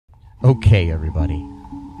Okay, everybody.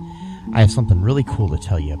 I have something really cool to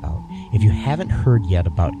tell you about. If you haven't heard yet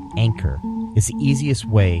about Anchor, it's the easiest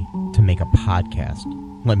way to make a podcast.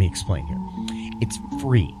 Let me explain here. It's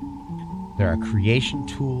free. There are creation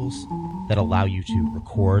tools that allow you to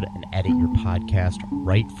record and edit your podcast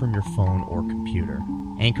right from your phone or computer.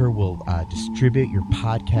 Anchor will distribute your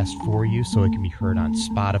podcast for you so it can be heard on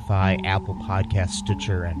Spotify, Apple Podcasts,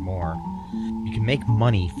 Stitcher, and more. You can make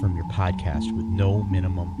money from your podcast with no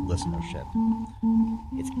minimum listenership.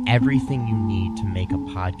 It's everything you need to make a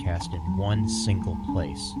podcast in one single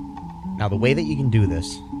place. Now, the way that you can do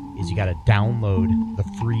this is you got to download the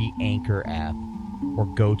free Anchor app or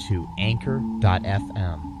go to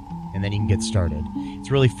anchor.fm, and then you can get started.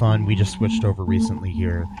 It's really fun. We just switched over recently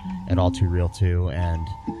here at All Too Real 2, and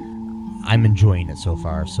I'm enjoying it so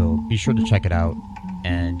far. So be sure to check it out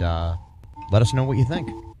and let us know what you think.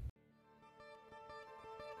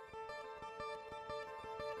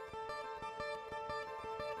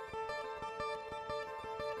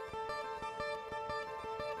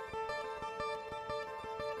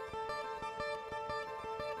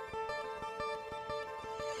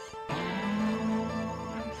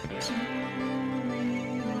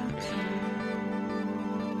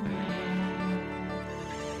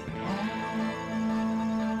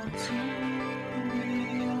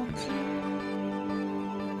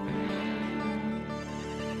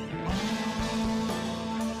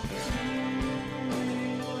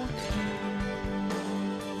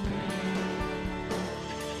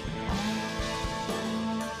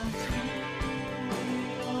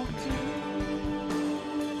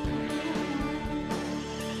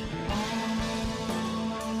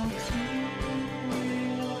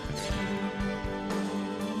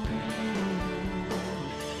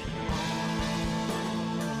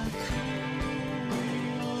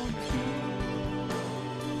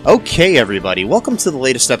 Okay, everybody, welcome to the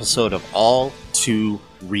latest episode of All Too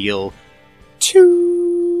Real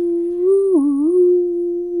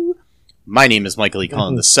 2. My name is Michael E.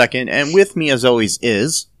 Cullen II, and with me, as always,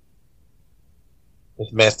 is...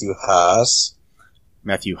 It's Matthew Haas.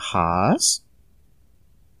 Matthew Haas?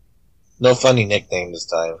 No funny nickname this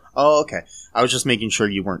time. Oh, okay. I was just making sure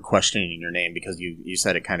you weren't questioning your name, because you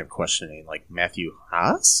said it kind of questioning, like Matthew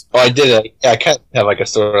Haas? Oh, I did. I kind of have like a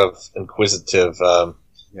sort of inquisitive...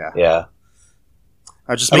 Yeah.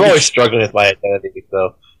 I'm always struggling with my identity,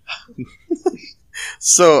 so.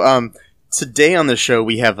 So, today on the show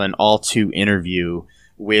we have an all-two interview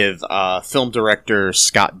with film director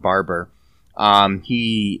Scott Barber.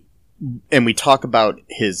 We talk about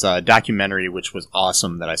his documentary, which was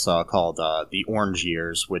awesome, that I saw, called The Orange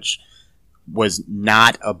Years, which was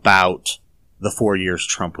not about the 4 years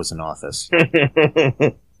Trump was in office.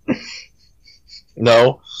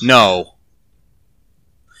 No.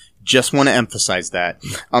 Just want to emphasize that.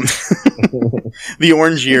 The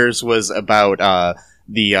Orange Years was about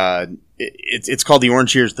it's called The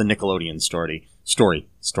Orange Years, the Nickelodeon story. Story?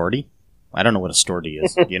 I don't know what a story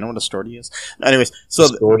is. Do you know what a story is? Anyways, so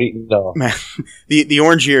no. The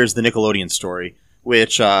Orange Years, the Nickelodeon story,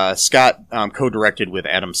 which Scott co-directed with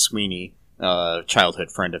Adam Sweeney, a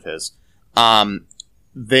childhood friend of his.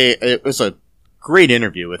 It was a great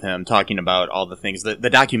interview with him, talking about all the things. The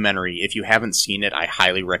documentary, if you haven't seen it, I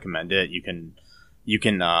highly recommend it. You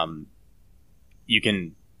can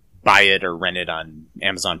buy it or rent it on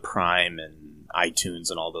Amazon Prime and iTunes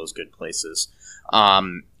and all those good places.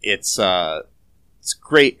 It's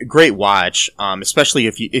great watch, especially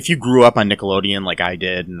if you grew up on Nickelodeon like I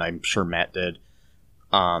did, and I'm sure Matt did.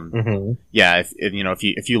 Yeah,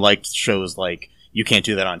 if you liked shows like You Can't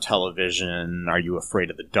Do That on Television, Are You Afraid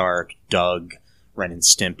of the Dark, Doug, Ren and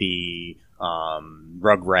Stimpy,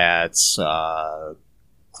 Rugrats,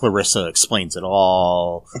 Clarissa Explains It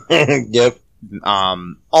All. Yep.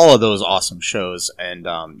 All of those awesome shows, and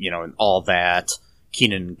and all that,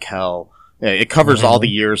 Kenan and Kel. It covers all the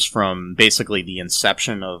years from basically the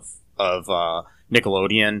inception of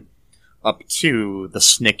Nickelodeon up to the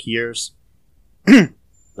Snick years,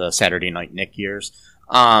 the Saturday Night Nick years.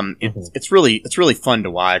 It's really fun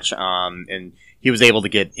to watch. And he was able to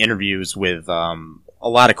get interviews with a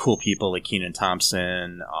lot of cool people like Kenan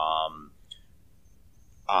Thompson.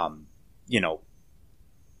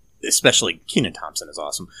 Especially Kenan Thompson is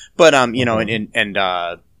awesome. But and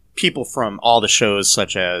people from all the shows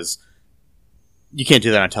such as You Can't Do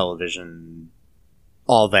That on Television,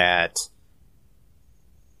 all that.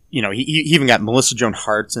 He even got Melissa Joan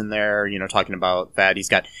Hart's in there, talking about that. He's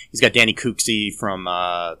got Danny Cooksey from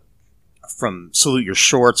Salute Your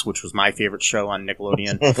Shorts, which was my favorite show on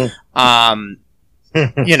Nickelodeon.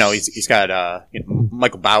 He's got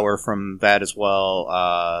Michael Bauer from that as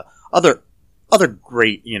well. Other other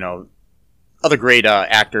great,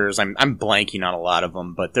 actors. I'm blanking on a lot of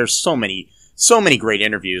them, but there's so many great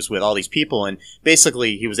interviews with all these people, and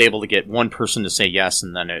basically he was able to get one person to say yes,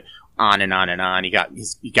 and then it on and on and on. He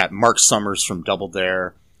got Mark Summers from Double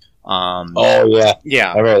Dare. Oh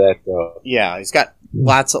yeah, I remember that show. Yeah, he's got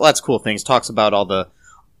lots of cool things. Talks about all the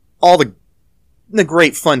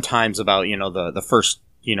great fun times about the first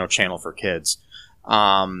channel for kids.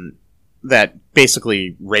 That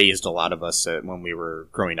basically raised a lot of us when we were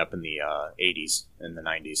growing up in the 80s and the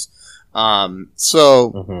 90s.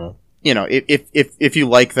 If you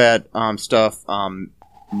like that stuff,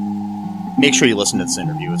 make sure you listen to this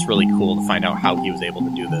interview. It's really cool to find out how he was able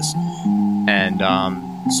to do this. And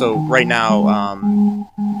so right now,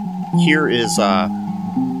 here is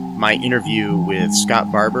my interview with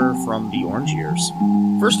Scott Barber from the Orange Years.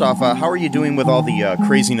 First off, how are you doing with all the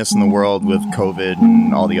craziness in the world with COVID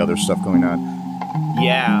and all the other stuff going on?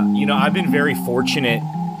 Yeah, I've been very fortunate.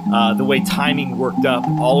 The way timing worked up,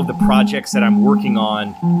 all of the projects that I'm working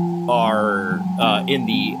on are in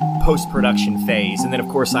the post-production phase. And then, of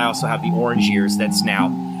course, I also have the Orange Years that's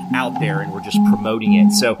now out there, and we're just promoting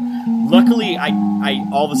it. So luckily, I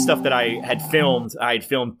all the stuff that I had filmed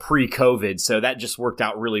pre-COVID, so that just worked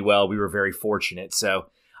out really well. We were very fortunate. So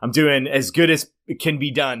I'm doing as good as it can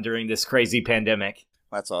be done during this crazy pandemic.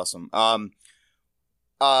 That's awesome.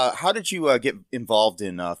 How did you get involved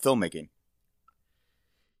in filmmaking?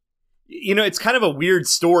 It's kind of a weird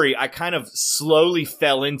story. I kind of slowly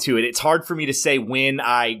fell into it. It's hard for me to say when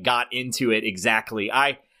I got into it exactly.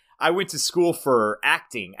 I went to school for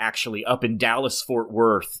acting, actually, up in Dallas, Fort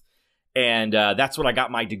Worth. And that's what I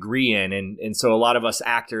got my degree in. And so a lot of us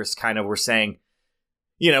actors kind of were saying,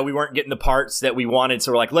 we weren't getting the parts that we wanted.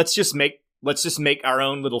 So we're like, let's just make our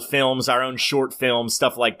own little films, our own short films,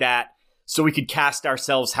 stuff like that. So we could cast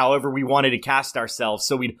ourselves however we wanted to cast ourselves.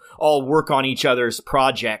 So we'd all work on each other's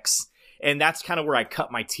projects. And that's kind of where I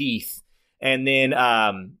cut my teeth. And then,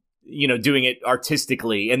 doing it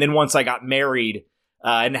artistically. And then once I got married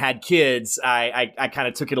and had kids, I kind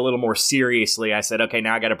of took it a little more seriously. I said, okay,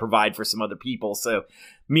 now I got to provide for some other people. So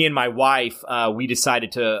me and my wife, we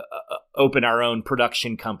decided to open our own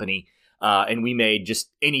production company. And we made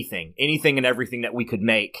just anything and everything that we could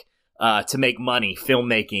make to make money,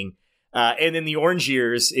 filmmaking. And then the Orange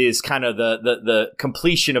Years is kind of the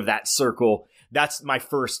completion of that circle. That's my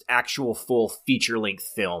first actual full feature-length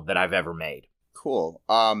film that I've ever made. Cool.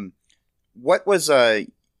 What was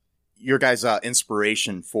your guys'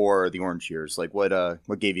 inspiration for the Orange Years? Like, what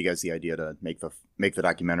gave you guys the idea to make the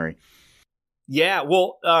documentary? Yeah,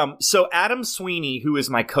 well, so Adam Sweeney, who is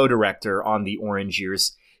my co-director on the Orange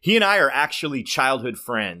Years, he and I are actually childhood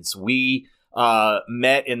friends. We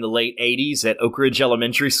met in the late 80s at Oak Ridge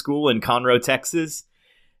Elementary School in Conroe, Texas.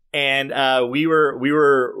 And we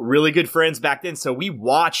were really good friends back then. So we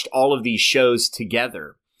watched all of these shows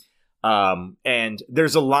together. And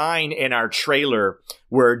there's a line in our trailer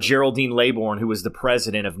where Geraldine Laybourne, who was the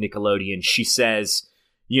president of Nickelodeon, she says,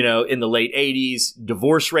 in the late 80s,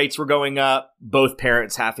 divorce rates were going up. Both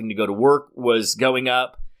parents having to go to work was going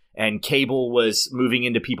up. And cable was moving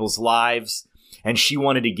into people's lives. And she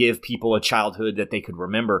wanted to give people a childhood that they could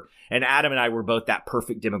remember. And Adam and I were both that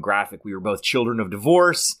perfect demographic. We were both children of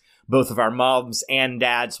divorce. Both of our moms and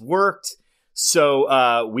dads worked.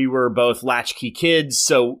 So we were both latchkey kids.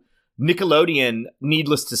 So Nickelodeon,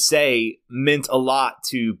 needless to say, meant a lot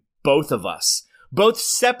to both of us. Both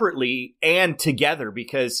separately and together,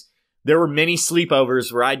 because there were many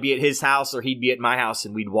sleepovers where I'd be at his house or he'd be at my house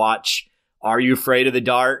and we'd watch Are You Afraid of the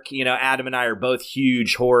Dark? Adam and I are both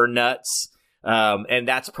huge horror nuts. And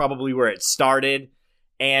that's probably where it started.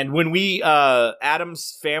 And when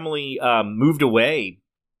Adam's family moved away,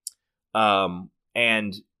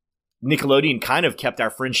 and Nickelodeon kind of kept our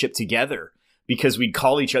friendship together because we'd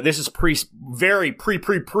call each other. This is pre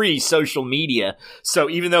social media. So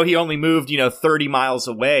even though he only moved, 30 miles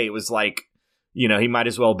away, it was like, he might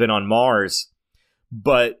as well have been on Mars.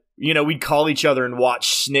 But, we'd call each other and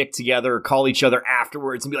watch Snick together, or call each other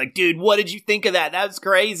afterwards and be like, dude, what did you think of that? That was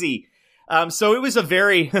crazy. So it was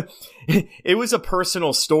it was a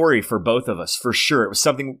personal story for both of us, for sure. It was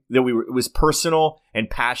something that it was personal and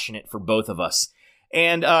passionate for both of us.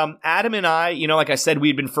 And Adam and I, like I said,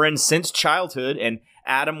 we'd been friends since childhood, and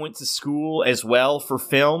Adam went to school as well for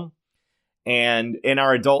film. And in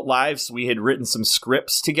our adult lives, we had written some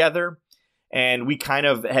scripts together. And we kind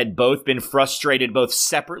of had both been frustrated, both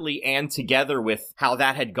separately and together, with how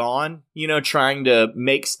that had gone, trying to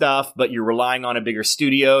make stuff, but you're relying on a bigger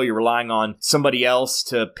studio. You're relying on somebody else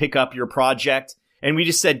to pick up your project. And we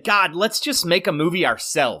just said, God, let's just make a movie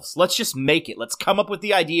ourselves. Let's just make it. Let's come up with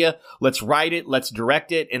the idea. Let's write it. Let's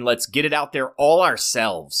direct it. And let's get it out there all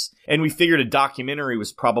ourselves. And we figured a documentary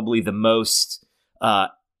was probably the most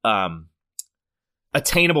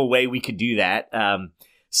attainable way we could do that.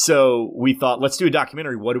 So we thought, let's do a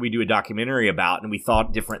documentary. What do we do a documentary about? And we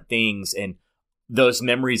thought different things. And those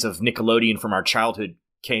memories of Nickelodeon from our childhood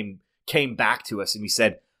came back to us. And we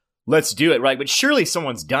said, let's do it, right? But surely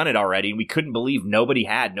someone's done it already. And we couldn't believe nobody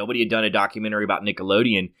had done a documentary about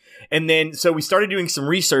Nickelodeon. And then, so we started doing some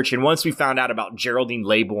research. And once we found out about Geraldine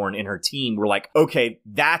Laybourne and her team, we're like, okay,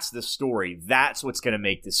 that's the story. That's what's going to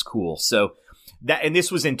make this cool. So that, and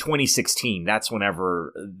this was in 2016. That's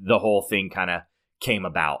whenever the whole thing kind of came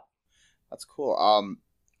about. That's cool.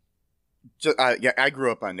 I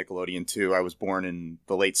grew up on Nickelodeon too. I was born in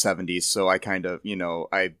the late 70s. So I kind of,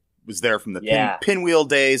 I was there from the pinwheel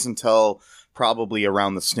days until probably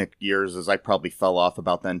around the SNCC years, as I probably fell off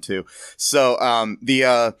about then too. So, I'm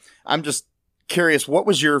just curious, what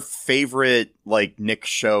was your favorite, Nick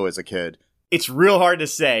show as a kid? It's real hard to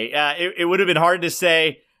say. It would have been hard to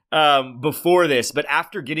say, before this, but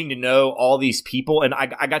after getting to know all these people, and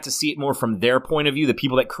I got to see it more from their point of view, the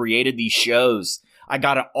people that created these shows, I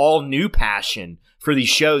got an all new passion for these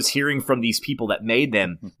shows, hearing from these people that made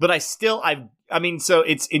them. But so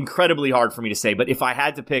it's incredibly hard for me to say, but if I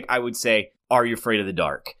had to pick, I would say, Are You Afraid of the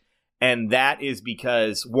Dark? And that is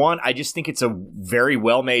because, one, I just think it's a very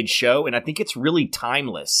well-made show, and I think it's really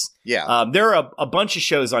timeless. Yeah. There are a bunch of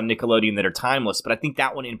shows on Nickelodeon that are timeless, but I think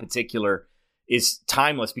that one in particular is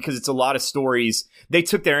timeless because it's a lot of stories. They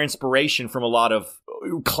took their inspiration from a lot of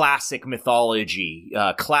classic mythology,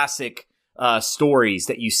 classic stories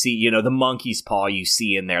that you see, the monkey's paw you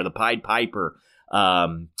see in there, the Pied Piper,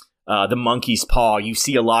 the monkey's paw. You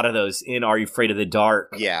see a lot of those in Are You Afraid of the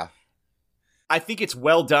Dark? Yeah. I think it's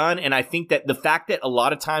well done, and I think that the fact that a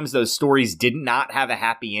lot of times those stories did not have a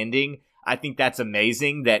happy ending, I think that's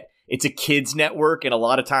amazing, that it's a kids network, and a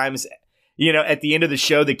lot of times, at the end of the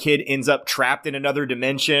show, the kid ends up trapped in another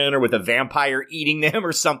dimension or with a vampire eating them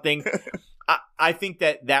or something. I think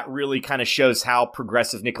that really kind of shows how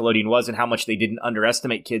progressive Nickelodeon was and how much they didn't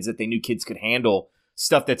underestimate kids, that they knew kids could handle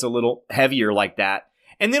stuff that's a little heavier like that.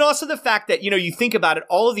 And then also the fact that, you think about it,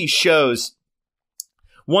 all of these shows,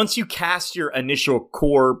 once you cast your initial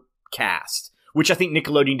core cast, which I think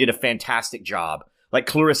Nickelodeon did a fantastic job, like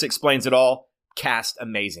Clarissa Explains It All, cast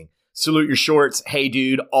amazing. Salute Your Shorts, Hey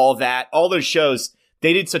Dude, all those shows,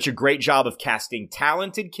 they did such a great job of casting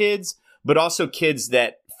talented kids, but also kids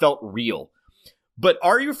that felt real. But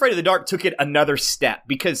Are You Afraid of the Dark took it another step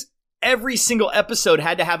because every single episode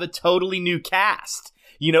had to have a totally new cast.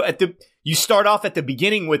 You start off at the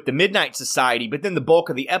beginning with the Midnight Society, but then the bulk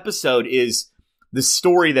of the episode is the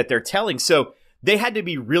story that they're telling. So they had to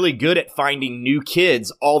be really good at finding new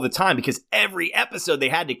kids all the time because every episode they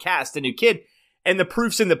had to cast a new kid. And the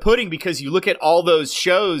proof's in the pudding because you look at all those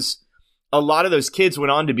shows, a lot of those kids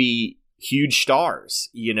went on to be huge stars.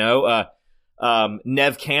 Nev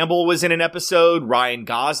Campbell was in an episode. Ryan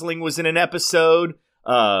Gosling was in an episode.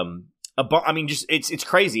 It's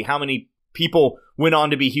crazy how many people went on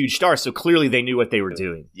to be huge stars. So clearly they knew what they were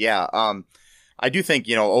doing. Yeah. I do think,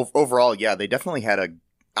 overall, yeah, they definitely had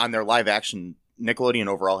on their live action, Nickelodeon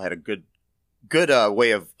overall had a good way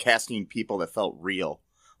of casting people that felt real.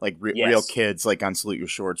 Real kids, like on Salute Your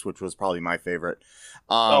Shorts, which was probably my favorite.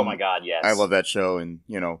 Oh my God, yes. I love that show. And,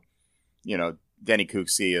 Denny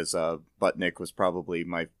Cooksey as Buttnick was probably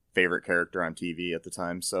my favorite character on TV at the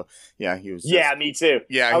time. So, yeah, he was. Yeah, me too.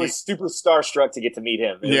 Yeah. I was super starstruck to get to meet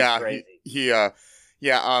him. It was crazy.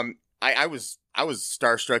 I was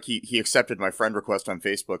starstruck. He accepted my friend request on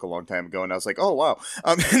Facebook a long time ago, and I was like, oh, wow.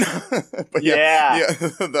 But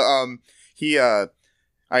he had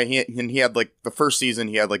the first season,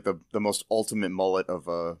 he had the most ultimate mullet of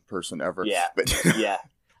a person ever. Yeah. But yeah.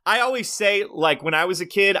 I always say, when I was a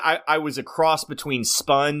kid, I was a cross between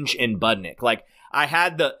Sponge and Budnick. I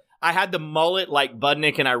had the mullet like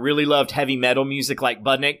Budnick, and I really loved heavy metal music like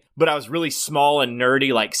Budnick, but I was really small and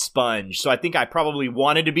nerdy like Sponge. So I think I probably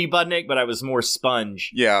wanted to be Budnick, but I was more Sponge.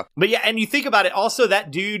 Yeah. But yeah, and you think about it, also that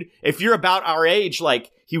dude, if you're about our age,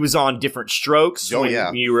 he was on Different Strokes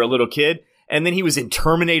when you were a little kid, and then he was in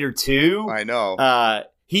Terminator 2. I know.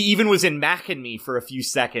 He even was in Mac and Me for a few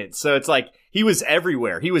seconds. So it's he was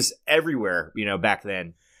everywhere. He was everywhere, back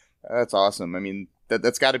then. That's awesome. I mean,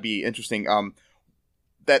 that's got to be interesting.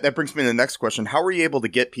 That brings me to the next question. How were you able to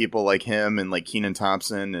get people like him and Kenan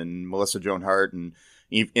Thompson and Melissa Joan Hart and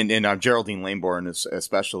Geraldine Laybourne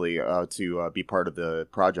especially to be part of the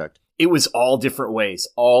project? It was all different ways.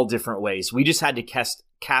 We just had to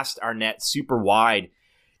cast our net super wide.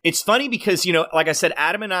 it's funny because, you know, like I said,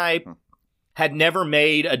 Adam and I had never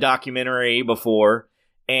made a documentary before,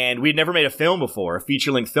 and we'd never made a film before, a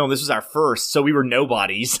feature-length film. This was our first, so we were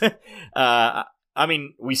nobodies. I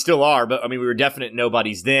mean, we still are, but I mean, we were definite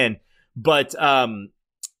nobodies then. But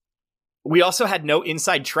we also had no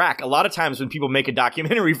inside track. A lot of times when people make a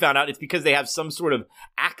documentary, we found out it's because they have some sort of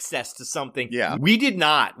access to something. Yeah. We did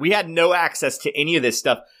not. We had no access to any of this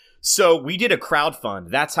stuff. So we did a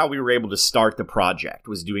crowdfund. That's how we were able to start the project,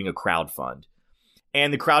 was doing a crowdfund.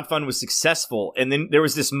 And the crowdfund was successful. And then there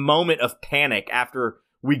was this moment of panic after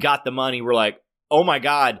we got the money. We're like, oh my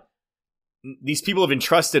God, these people have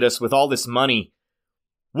entrusted us with all this money.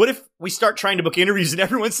 What if we start trying to book interviews and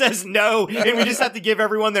everyone says no, and we just have to give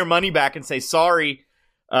everyone their money back and say sorry?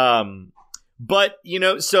 But, you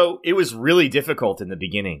know, so it was really difficult in the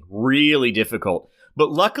beginning, really difficult.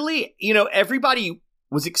 But luckily, you know, everybody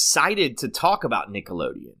was excited to talk about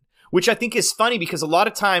Nickelodeon, which I think is funny because a lot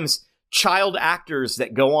of times child actors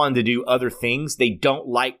that go on to do other things, they don't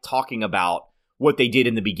like talking about what they did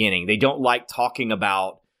in the beginning. They don't like talking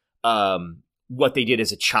about what they did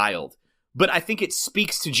as a child. But I think it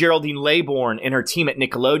speaks to Geraldine Laybourne and her team at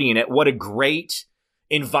Nickelodeon at what a great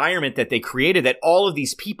environment that they created, that all of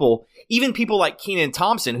these people, even people like Kenan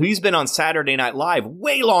Thompson, who's been on Saturday Night Live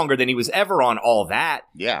way longer than he was ever on All That.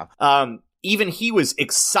 Yeah. Even he was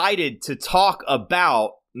excited to talk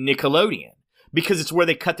about Nickelodeon because it's where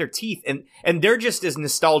they cut their teeth. And they're just as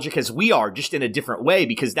nostalgic as we are, just in a different way,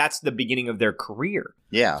 because that's the beginning of their career.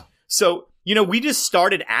 Yeah. So, you know, we just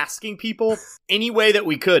started asking people any way that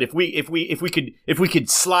we could. If we could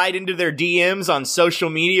slide into their DMs on social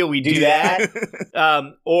media, we do that.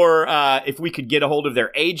 Or if we could get a hold of their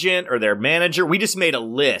agent or their manager, we just made a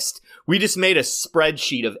list. We just made a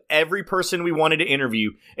spreadsheet of every person we wanted to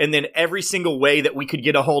interview, and then every single way that we could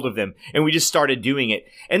get a hold of them, and we just started doing it.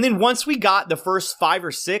 And then once we got the first 5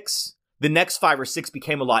 or 6, the next 5 or 6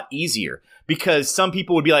 became a lot easier, because some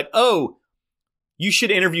people would be like, "Oh, you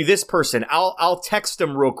should interview this person. I'll text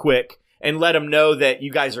them real quick and let them know that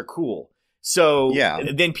you guys are cool." So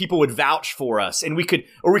then people would vouch for us, and we could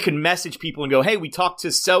message people and go, "Hey, we talked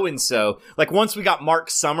to so-and-so." Like once we got Mark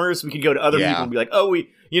Summers, we could go to other people and be like, "Oh,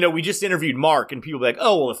 we just interviewed Mark," and people would be like,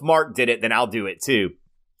 "Oh, well, if Mark did it, then I'll do it too."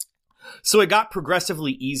 So it got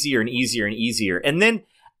progressively easier and easier and easier. And then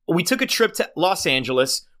we took a trip to Los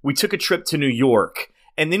Angeles. We took a trip to New York,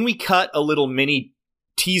 and then we cut a little mini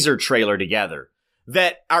teaser trailer together.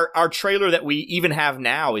 That our trailer that we even have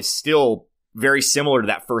now is still very similar to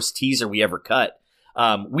that first teaser we ever cut.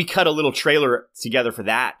 We cut a little trailer together for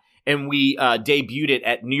that, and we debuted it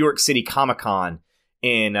at New York City Comic Con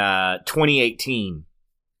in 2018.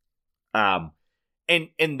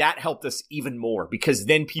 And that helped us even more, because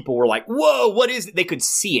then people were like, "Whoa, what is it?" They could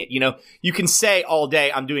see it. You know, you can say all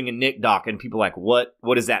day, "I'm doing a Nick doc," and people are like,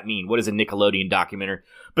 what does that mean? What is a Nickelodeon documentary?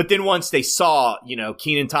 But then once they saw, you know,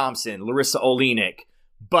 Kenan Thompson, Larissa Oleynik,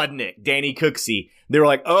 Budnick, Danny Cooksey, they were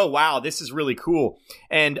like, "Oh, wow, this is really cool."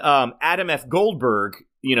 And Adam F. Goldberg,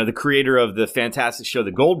 you know, the creator of the fantastic show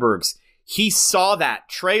The Goldbergs, he saw that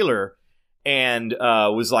trailer and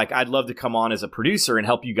was like, "I'd love to come on as a producer and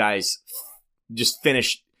help you guys just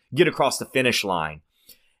get across the finish line."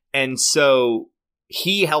 And so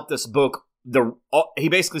he helped us book he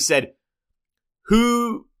basically said,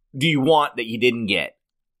 "Who do you want that you didn't get?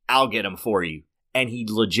 I'll get them for you." And he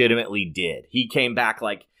legitimately did. He came back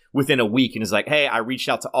like within a week and is like, "Hey, I reached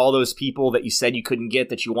out to all those people that you said you couldn't get,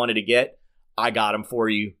 that you wanted to get. I got them for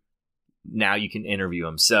you. Now you can interview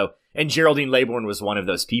them." So, and Geraldine Laybourne was one of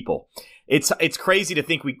those people. It's crazy to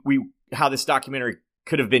think how this documentary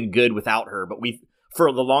could have been good without her, but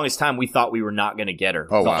for the longest time we thought we were not going to get her.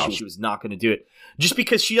 Oh, wow. She was not going to do it, just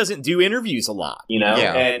because she doesn't do interviews a lot, you know,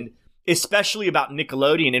 and especially about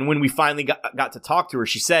Nickelodeon. And when we finally got to talk to her,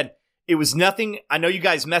 she said it was nothing. I know you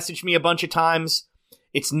guys messaged me a bunch of times.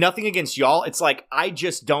 It's nothing against y'all. It's like, I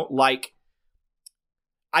don't want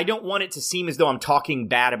it to seem as though I'm talking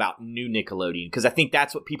bad about new Nickelodeon, because I think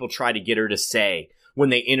that's what people try to get her to say when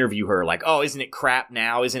they interview her. Like, "Oh, isn't it crap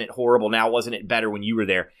now? Isn't it horrible now? Wasn't it better when you were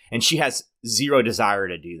there?" And she has zero desire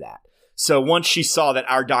to do that. So once she saw that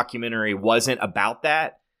our documentary wasn't about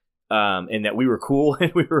that, and that we were cool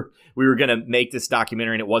and we were going to make this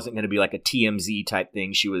documentary and it wasn't going to be like a TMZ type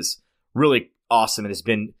thing, she was really awesome and has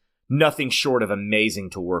been nothing short of amazing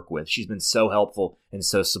to work with. She's been so helpful and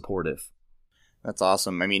so supportive. That's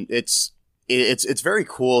awesome. I mean, it's very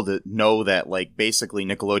cool to know that, like, basically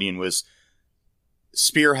Nickelodeon was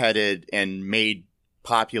spearheaded and made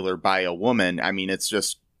popular by a woman. I mean, it's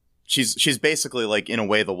just she's basically, like, in a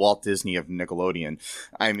way, the Walt Disney of Nickelodeon.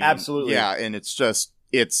 I mean, absolutely. Yeah, and it's just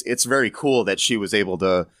it's very cool that she was able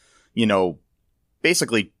to, you know,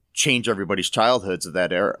 basically change everybody's childhoods of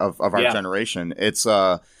that era of our generation. It's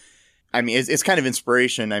it's kind of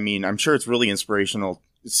inspiration. I mean, I'm sure it's really inspirational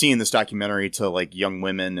seeing this documentary to like young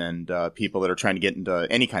women and people that are trying to get into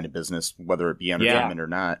any kind of business, whether it be entertainment or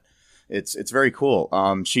not. It's very cool.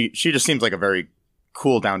 She just seems like a very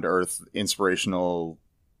cool, down to earth, inspirational,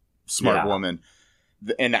 smart woman.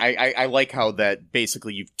 And I like how that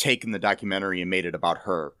basically you've taken the documentary and made it about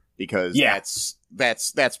her, because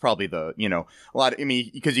that's probably the, you know, a lot of, I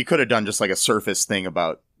mean, because you could have done just like a surface thing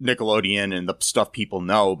about Nickelodeon and the stuff people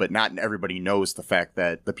know, but not everybody knows the fact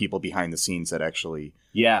that the people behind the scenes that actually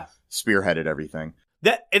spearheaded everything.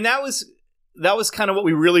 That was kind of what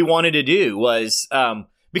we really wanted to do was,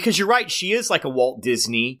 because you're right, she is like a Walt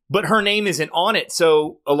Disney, but her name isn't on it.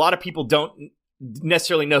 So a lot of people don't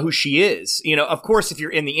necessarily know who she is. You know, of course, if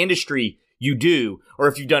you're in the industry, you do, or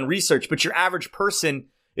if you've done research, but your average person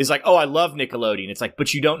is like, oh, I love Nickelodeon. It's like,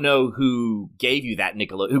 but you don't know who gave you that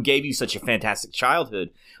Nickelodeon, who gave you such a fantastic childhood.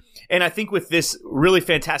 And I think with this really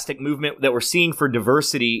fantastic movement that we're seeing for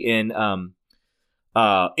diversity in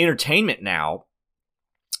entertainment now,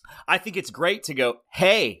 I think it's great to go,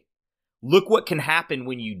 hey, look what can happen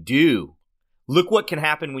when you do. Look what can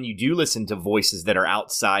happen when you do listen to voices that are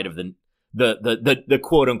outside of the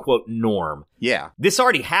quote unquote norm. Yeah. This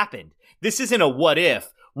already happened. This isn't a what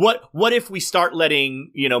if. What if we start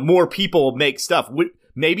letting, you know, more people make stuff?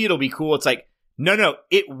 Maybe it'll be cool. It's like, no,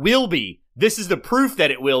 it will be. This is the proof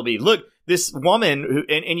that it will be. Look, this woman who,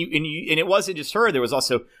 and it wasn't just her. There was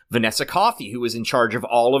also Vanessa Coffey, who was in charge of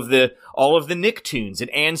all of the Nicktoons, and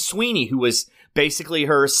Anne Sweeney, who was basically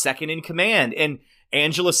her second in command, and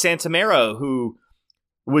Angela Santamero, who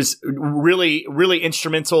was really, really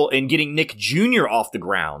instrumental in getting Nick Jr. off the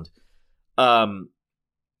ground.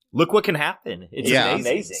 Look what can happen. It's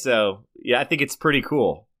amazing. So yeah, I think it's pretty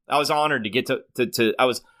cool. I was honored to get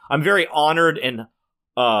I'm very honored and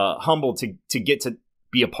humbled to get to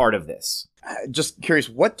be a part of this. Just curious,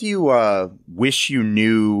 what do you wish you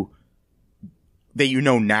knew that you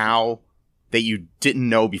know now that you didn't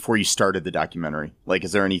know before you started the documentary? Like,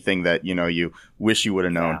 is there anything that, you know, you wish you would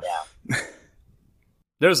have known? Yeah.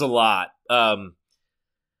 There's a lot.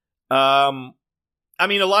 I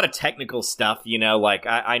mean, a lot of technical stuff, you know, like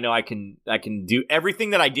I know I can do everything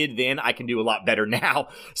that I did then. I can do a lot better now.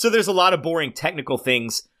 So there's a lot of boring technical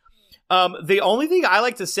things. The only thing I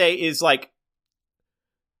like to say is, like,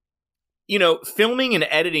 you know, filming and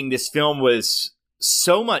editing this film was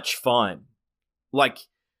so much fun. Like,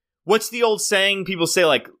 what's the old saying? People say,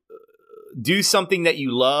 like, do something that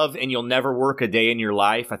you love and you'll never work a day in your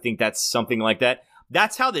life. I think that's something like that.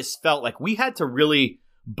 That's how this felt. Like, we had to really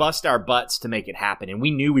bust our butts to make it happen. And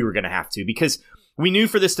we knew we were going to have to, because we knew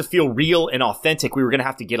for this to feel real and authentic, we were going to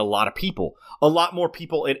have to get a lot of people, a lot more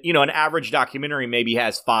people. You know, an average documentary maybe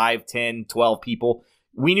has 5, 10, 12 people.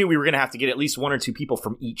 We knew we were going to have to get at least 1 or 2 people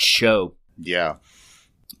from each show. Yeah.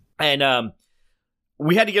 And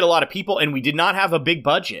we had to get a lot of people, and we did not have a big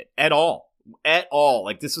budget at all.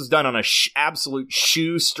 Like, this was done on a absolute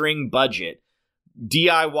shoestring budget,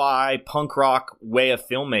 DIY punk rock way of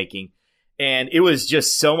filmmaking. And it was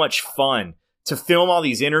just so much fun to film all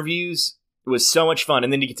these interviews. It was so much fun.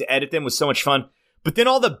 And then to get to edit them was so much fun. But then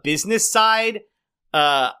all the business side,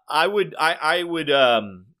 I would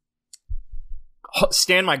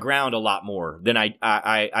stand my ground a lot more than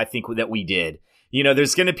I think that we did. You know,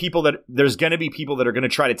 there's going to be people that are going to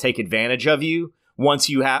try to take advantage of you once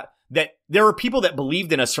you have that. There were people that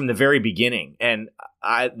believed in us from the very beginning. And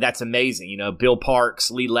that's amazing. You know, Bill Parks,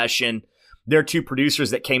 Lee Leshin, they're 2 producers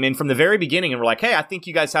that came in from the very beginning and were like, hey, I think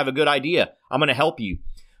you guys have a good idea. I'm going to help you.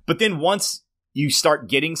 But then once you start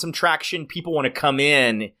getting some traction, people want to come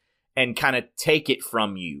in and kind of take it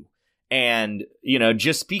from you. And, you know,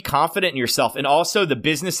 just be confident in yourself. And also the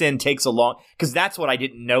business end takes a long, because that's what I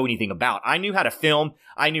didn't know anything about. I knew how to film.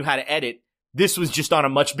 I knew how to edit. This was just on a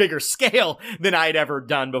much bigger scale than I had ever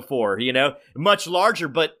done before, you know, much larger,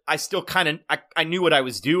 but I still I knew what I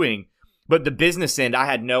was doing. But the business end, I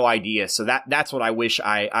had no idea. So that's what I wish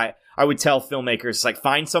I would tell filmmakers, like,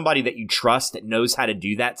 find somebody that you trust that knows how to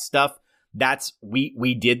do that stuff.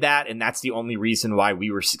 We did that. And that's the only reason why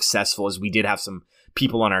we were successful, is we did have some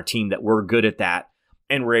people on our team that were good at that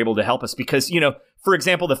and were able to help us. Because, you know, for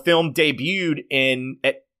example, the film debuted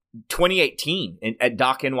at 2018 at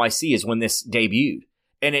Doc NYC is when this debuted.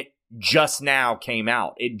 And it just now came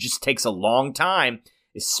out. It just takes a long time,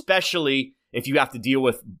 especially if you have to deal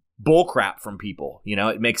with bullcrap from people. You know,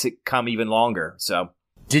 it makes it come even longer. So,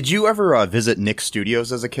 did you ever visit Nick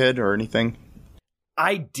Studios as a kid or anything?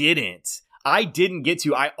 I didn't get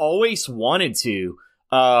to. I always wanted to.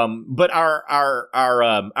 But our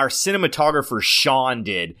cinematographer Sean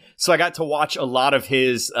did. So I got to watch a lot of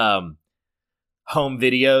his home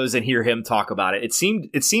videos and hear him talk about it. It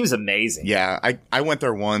seems amazing. Yeah, I went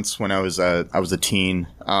there once when I was a teen,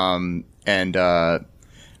 and I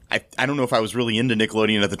don't know if I was really into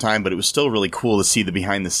Nickelodeon at the time, but it was still really cool to see the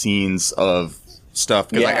behind the scenes of stuff,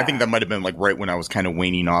 because I think that might have been like right when I was kind of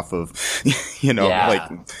waning off of,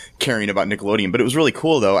 like caring about Nickelodeon. But it was really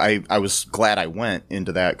cool though. I was glad I went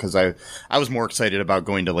into that, because I was more excited about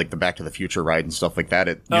going to like the Back to the Future ride and stuff like that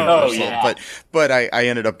at Universal. But I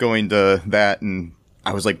ended up going to that, and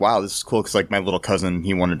I was like, wow, this is cool, because like my little cousin,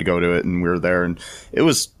 he wanted to go to it, and we were there, and it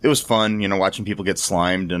was fun, watching people get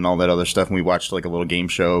slimed and all that other stuff. And we watched like a little game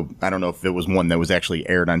show. I don't know if it was one that was actually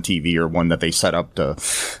aired on TV or one that they set up to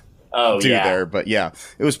do there, but yeah,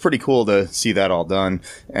 it was pretty cool to see that all done.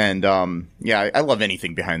 And I love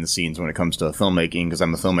anything behind the scenes when it comes to filmmaking, because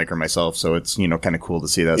I'm a filmmaker myself, so it's kind of cool to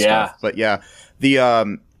see that stuff. But yeah,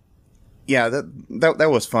 the that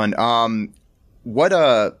was fun. What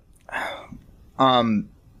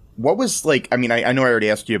was like, I mean, I know I already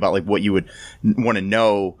asked you about like what you would want to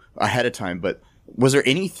know ahead of time, but was there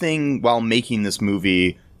anything while making this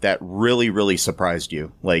movie that really, really surprised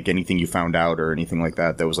you? Like anything you found out or anything like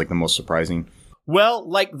that was like the most surprising? Well,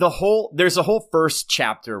 like there's a whole first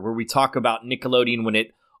chapter where we talk about Nickelodeon when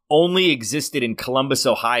it only existed in Columbus,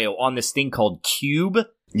 Ohio, on this thing called Cube.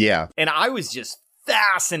 Yeah. And I was just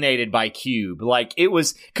fascinated by Cube. Like it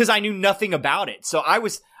was, because I knew nothing about it. So I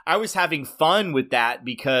was having fun with that,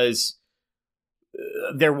 because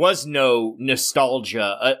there was no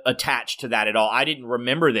nostalgia attached to that at all. I didn't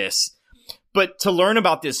remember this. But to learn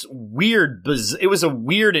about this it was a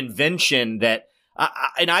weird invention that,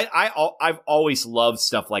 I've always loved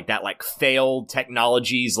stuff like that, like failed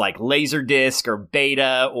technologies like Laserdisc or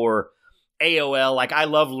Beta or AOL. Like I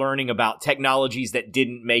love learning about technologies that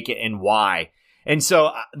didn't make it and why. And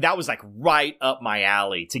so that was like right up my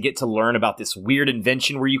alley to get to learn about this weird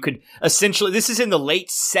invention where you could essentially, this is in the late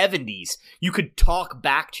 70s, you could talk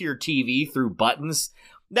back to your TV through buttons.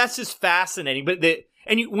 That's just fascinating. But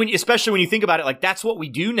especially when you think about it, like that's what we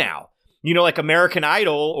do now. Like American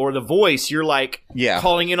Idol or The Voice, you're like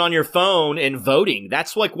calling in on your phone and voting.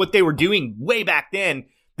 That's like what they were doing way back then.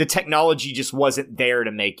 The technology just wasn't there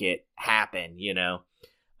to make it happen,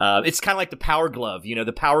 It's kind of like the Power Glove.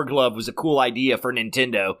 The Power Glove was a cool idea for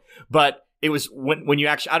Nintendo, but it was when you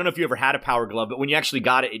actually, I don't know if you ever had a Power Glove, but when you actually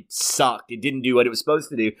got it, it sucked. It didn't do what it was supposed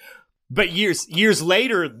to do. But years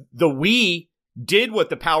later, the Wii did what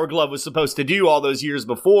the Power Glove was supposed to do all those years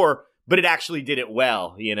before, but it actually did it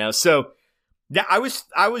well, So I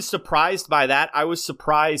was surprised by that. I was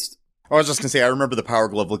surprised. I was just going to say, I remember the Power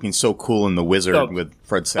Glove looking so cool in The Wizard with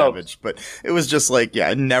Fred Savage, but it was just like,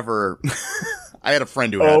 never... I had a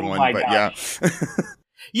friend who had one, but gosh.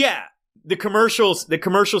 Yeah. The commercials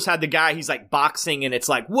had the guy, he's like boxing, and it's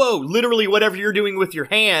like, whoa, literally whatever you're doing with your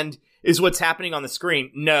hand is what's happening on the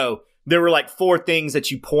screen. No, there were like 4 things that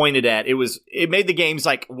you pointed at. It made the games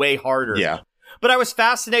like way harder. Yeah. But I was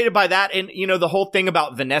fascinated by that. And, the whole thing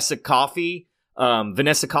about Vanessa Coffey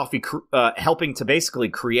helping to basically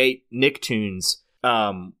create Nicktoons.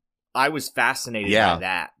 I was fascinated by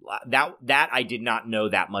that. That I did not know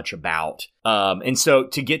that much about. And so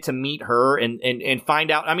to get to meet her and find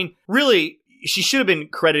out, I mean, really, she should have been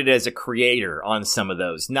credited as a creator on some of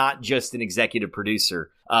those, not just an executive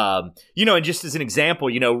producer. And just as an example,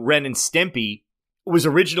 Ren and Stimpy was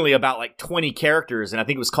originally about like 20 characters, and I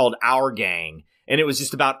think it was called Our Gang. And it was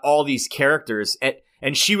just about all these characters.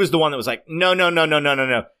 And she was the one that was like, no.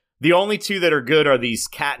 The only 2 that are good are these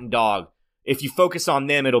cat and dog. If you focus on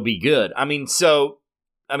them, it'll be good. To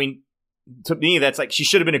me, that's like, she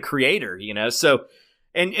should have been a creator, So,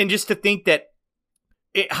 and just to think that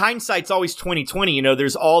hindsight's always 20/20.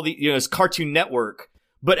 There's all the, it's Cartoon Network,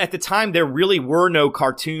 but at the time there really were no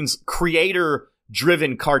cartoons,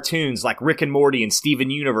 creator-driven cartoons like Rick and Morty and Steven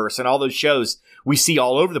Universe and all those shows we see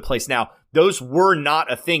all over the place now. Those were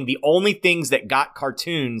not a thing. The only things that got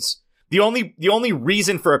cartoons, the only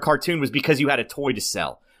reason for a cartoon was because you had a toy to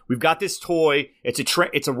sell. We've got this toy.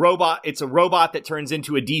 It's a robot. It's a robot that turns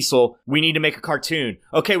into a diesel. We need to make a cartoon.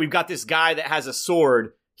 Okay, we've got this guy that has a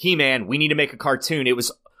sword. He-Man. We need to make a cartoon. It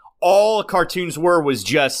was all cartoons was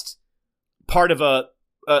just part of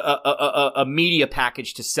a media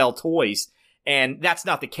package to sell toys. And that's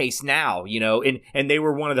not the case now, and they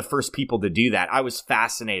were one of the first people to do that. I was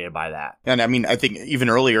fascinated by that. And I mean, I think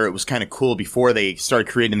even earlier it was kind of cool before they started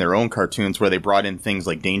creating their own cartoons, where they brought in things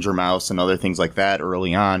like Danger Mouse and other things like that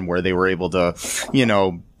early on, where they were able to,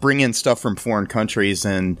 bring in stuff from foreign countries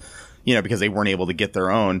and, because they weren't able to get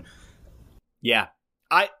their own. Yeah.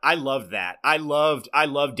 I loved that. I loved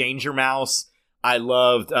Danger Mouse. I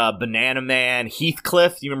loved Banana Man,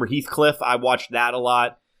 Heathcliff. Do you remember Heathcliff? I watched that a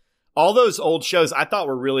lot. All those old shows I thought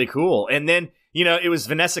were really cool. And then, it was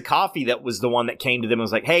Vanessa Coffey that was the one that came to them and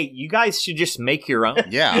was like, hey, you guys should just make your own.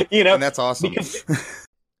 Yeah, and that's awesome.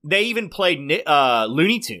 They even played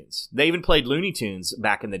Looney Tunes. They even played Looney Tunes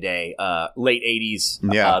back in the day, late 80s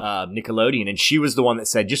Nickelodeon. And she was the one that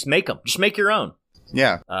said, just make them. Just make your own.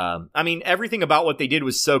 Yeah. I mean, everything about what they did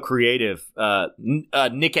was so creative.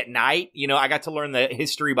 Nick at Night, I got to learn the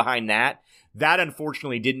history behind that. That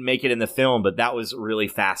unfortunately didn't make it in the film, but that was really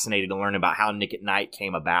fascinating to learn about how Nick at Night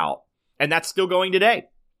came about. And that's still going today.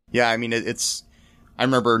 Yeah, I mean, I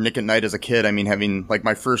remember Nick at Night as a kid. I mean, having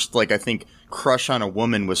my first I think crush on a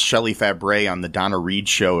woman was Shelley Fabre on the Donna Reed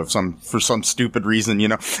show for some stupid reason.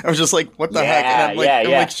 I was just like, what the heck? And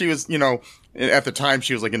I'm like, she was, at the time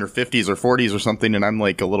she was in her 50s or 40s or something, and I'm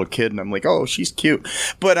like a little kid, and I'm like, oh, she's cute.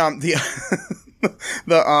 But I think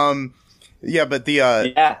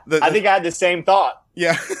I had the same thought.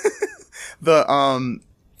 Yeah.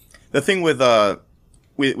 The thing with the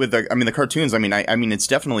cartoons, I mean, it's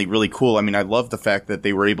definitely really cool. I mean, I love the fact that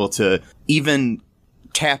they were able to even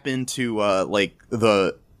tap into,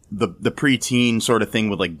 the preteen sort of thing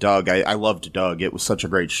with Doug. I loved Doug. It was such a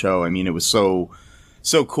great show. I mean, it was so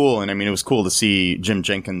cool. And I mean, it was cool to see Jim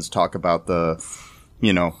Jenkins talk about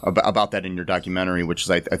about that in your documentary, which is,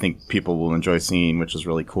 I think people will enjoy seeing, which is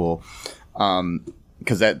really cool.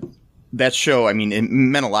 Cause that show, I mean, it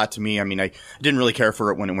meant a lot to me. I mean, I didn't really care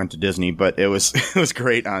for it when it went to Disney, but it was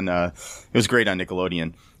great on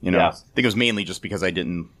Nickelodeon. Yeah. I think it was mainly just because I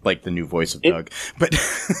didn't like the new voice of Doug, but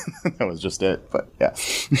that was just it. But yeah,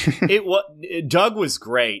 Doug was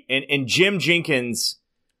great. And Jim Jenkins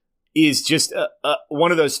is just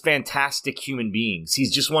one of those fantastic human beings.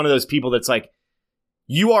 He's just one of those people that's like,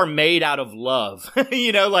 you are made out of love,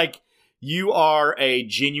 you are a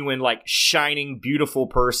genuine, shining, beautiful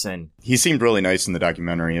person. He seemed really nice in the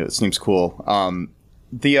documentary. It seems cool.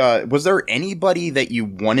 Was there anybody that you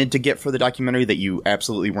wanted to get for the documentary that you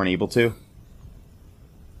absolutely weren't able to?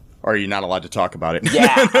 Or are you not allowed to talk about it?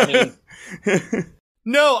 Yeah, I mean,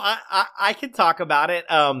 no, I can talk about it.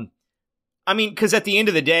 I mean, because at the end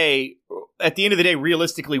of the day,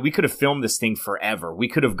 realistically, we could have filmed this thing forever. We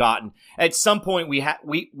could have gotten, at some point, we had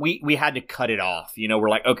to cut it off. We're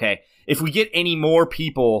like, okay, if we get any more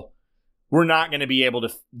people, we're not going to be able to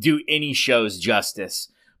do any shows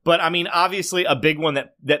justice. But I mean, obviously, a big one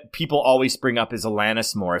that people always bring up is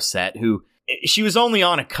Alanis Morissette, who she was only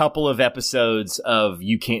on a couple of episodes of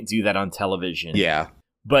You Can't Do That on Television. Yeah,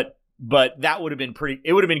 but that would have been pretty.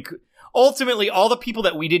 It would have been. Ultimately, all the people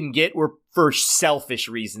that we didn't get were for selfish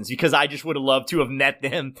reasons, because I just would have loved to have met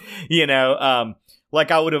them. I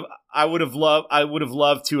would have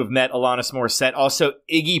loved to have met Alanis Morissette. Also,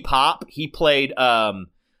 Iggy Pop, he played the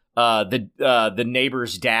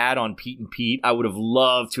neighbor's dad on Pete and Pete. I would have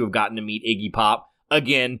loved to have gotten to meet Iggy Pop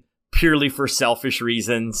again, purely for selfish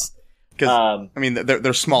reasons. Because I mean,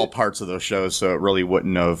 they're small parts of those shows, so it really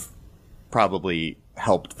wouldn't have probably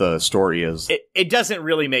helped the story. It doesn't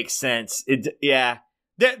really make sense.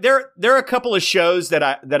 There are a couple of shows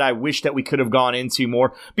that I wish that we could have gone into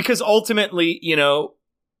more, because ultimately,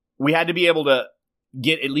 we had to be able to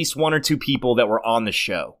get at least one or two people that were on the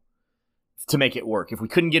show to make it work. If we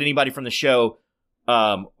couldn't get anybody from the show,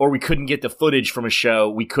 or we couldn't get the footage from a show,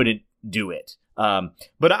 we couldn't do it.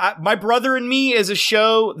 But My Brother and Me is a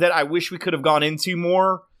show that I wish we could have gone into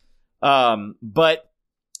more, but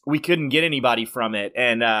we couldn't get anybody from it.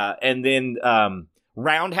 And then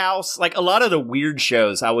Roundhouse, a lot of the weird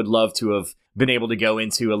shows I would love to have been able to go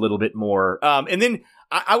into a little bit more. And then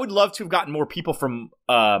I would love to have gotten more people from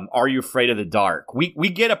Are You Afraid of the Dark? We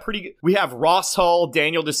have Ross Hull,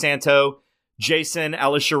 Daniel DeSanto, Jason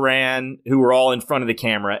Elisharan, who were all in front of the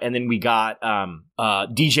camera. And then we got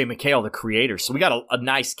DJ McHale, the creator. So we got a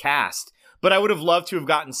nice cast. But I would have loved to have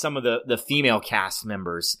gotten some of the female cast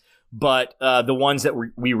members. But the ones that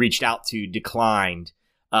we reached out to declined.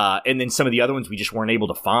 And then some of the other ones we just weren't able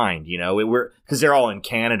to find, because they're all in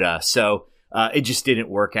Canada. So it just didn't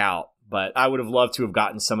work out. But I would have loved to have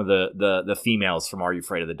gotten some of the females from Are You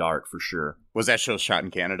Afraid of the Dark, for sure. Was that show shot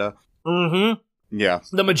in Canada? Mm-hmm. Yeah.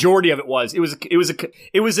 The majority of it was.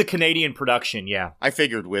 It was a Canadian production, yeah. I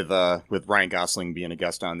figured with Ryan Gosling being a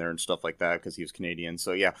guest on there and stuff like that, because he was Canadian.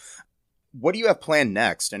 So yeah. What do you have planned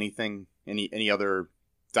next? Anything? Any other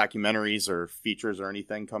documentaries or features or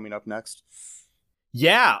anything coming up next?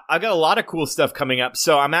 Yeah, I've got a lot of cool stuff coming up.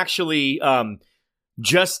 So I'm actually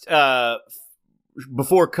just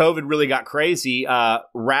before COVID really got crazy,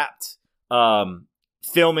 wrapped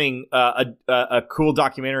filming a cool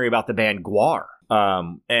documentary about the band Gwar.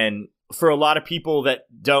 And for a lot of people that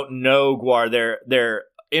don't know GWAR, they're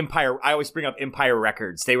Empire. I always bring up Empire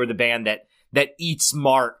Records. They were the band that eats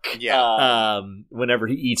Mark. Whenever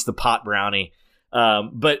he eats the pot brownie.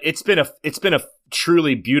 But it's been a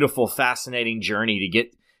truly beautiful, fascinating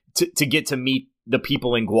journey to get to meet the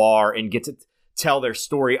people in GWAR and get to tell their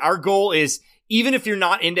story. Our goal is, even if you're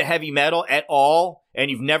not into heavy metal at all and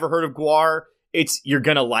you've never heard of GWAR, you're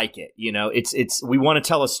gonna like it. You know, we want to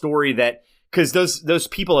tell a story that, because those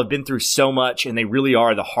people have been through so much, and they really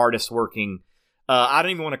are the hardest working. I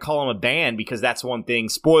don't even want to call them a band, because that's one thing.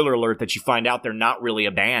 Spoiler alert, that you find out they're not really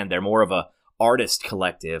a band. They're more of a artist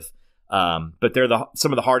collective. But they're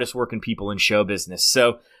some of the hardest working people in show business.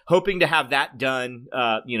 So hoping to have that done,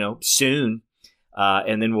 soon.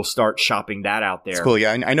 And then we'll start shopping that out there. It's cool.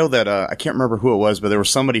 Yeah. I know that, I can't remember who it was, but there was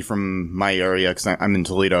somebody from my area, because I'm in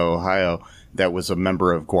Toledo, Ohio, that was a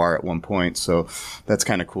member of GWAR at one point. So that's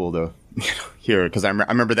kind of cool to hear, because I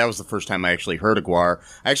remember that was the first time I actually heard of GWAR.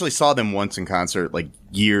 I actually saw them once in concert, like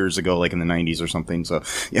years ago, like in the 90s or something. So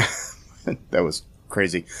yeah, that was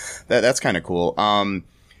crazy. That's kind of cool.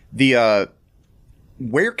 Where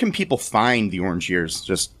can people find the Orange Years?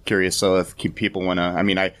 Just curious. So if people want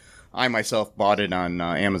to, I myself bought it on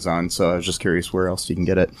Amazon, so I was just curious where else you can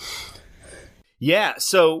get it. Yeah,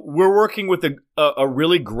 so we're working with a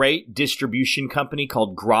really great distribution company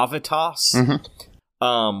called Gravitas.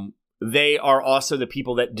 Mm-hmm. They are also the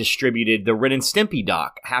people that distributed the Ren and Stimpy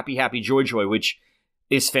doc, Happy Happy Joy Joy, which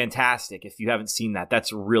is fantastic. If you haven't seen that,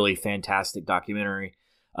 that's a really fantastic documentary.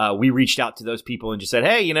 We reached out to those people and just said,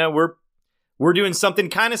 hey, we're doing something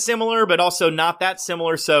kind of similar, but also not that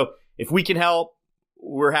similar. So if we can help,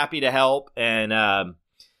 we're happy to help. And,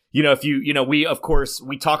 we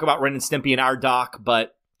talk about Ren and Stimpy in our doc,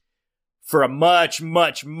 but for a much,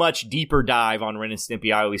 much, much deeper dive on Ren and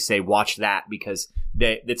Stimpy, I always say watch that, because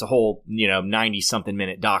it's a whole, 90-something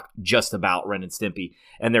minute doc just about Ren and Stimpy,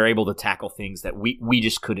 and they're able to tackle things that we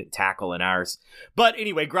just couldn't tackle in ours. But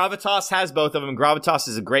anyway, Gravitas has both of them. Gravitas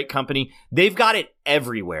is a great company. They've got it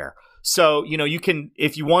everywhere. So, you can,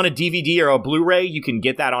 if you want a DVD or a Blu-ray, you can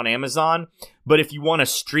get that on Amazon. But if you want to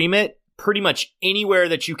stream it, pretty much anywhere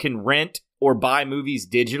that you can rent or buy movies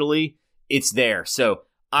digitally, it's there. So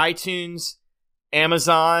iTunes,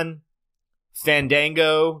 Amazon,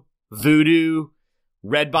 Fandango, Vudu,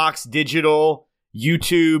 Redbox Digital,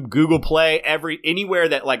 YouTube, Google Play, anywhere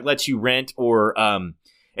that lets you rent, or and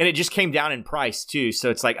it just came down in price too.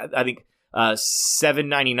 So it's I think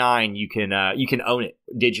 $7.99 you can own it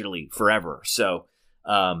digitally forever. So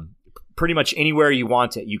pretty much anywhere you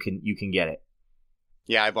want it, you can get it.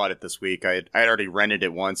 Yeah, I bought it this week. I had already rented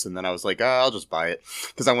it once, and then I was like, I'll just buy it,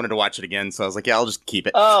 because I wanted to watch it again. So I was like, I'll just keep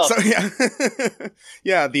it. Oh, so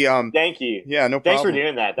yeah, yeah. Thank you. Yeah, no problem. Thanks for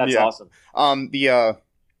doing that. That's awesome.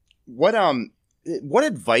 What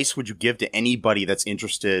advice would you give to anybody that's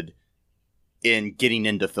interested in getting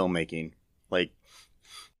into filmmaking? What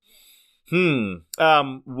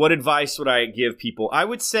advice would I give people? I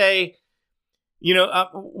would say,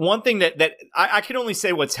 one thing that I can only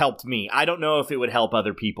say what's helped me. I don't know if it would help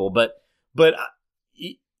other people, but one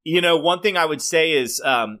thing I would say is,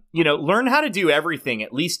 learn how to do everything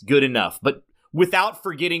at least good enough, but without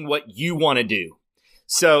forgetting what you want to do.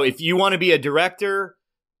 So if you want to be a director,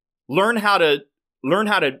 learn how to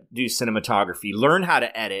do cinematography, learn how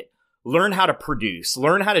to edit, learn how to produce,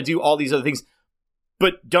 learn how to do all these other things,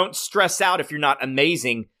 but don't stress out if you're not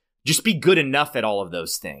amazing. Just be good enough at all of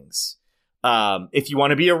those things. If you want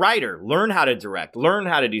to be a writer, learn how to direct, learn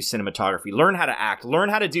how to do cinematography, learn how to act, learn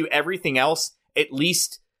how to do everything else, at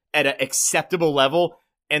least at an acceptable level.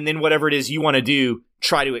 And then whatever it is you want to do,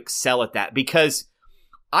 try to excel at that. Because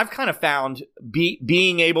I've kind of found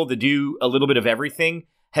being able to do a little bit of everything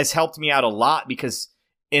has helped me out a lot, because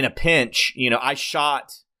in a pinch, I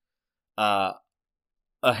shot a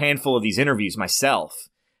handful of these interviews myself.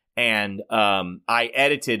 And I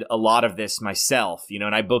edited a lot of this myself,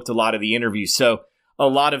 and I booked a lot of the interviews. So a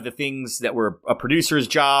lot of the things that were a producer's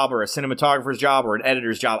job or a cinematographer's job or an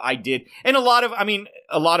editor's job, I did. And a lot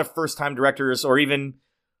of first-time directors or even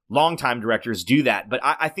long-time directors do that. But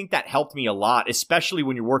I think that helped me a lot, especially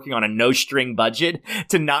when you're working on a no-string budget,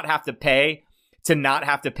 to not have to pay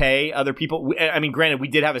other people. I mean, granted, we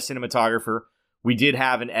did have a cinematographer. We did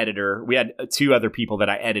have an editor. We had 2 other people that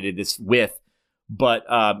I edited this with. But,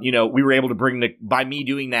 we were able to by me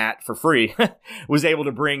doing that for free, was able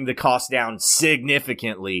to bring the cost down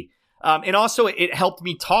significantly. And also it helped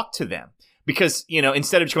me talk to them, because,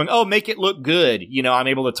 instead of just going, make it look good, I'm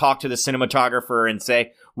able to talk to the cinematographer and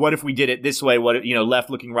say, what if we did it this way? What if, left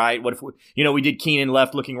looking right? What if we did Keenan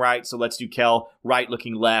left looking right? So let's do Kel right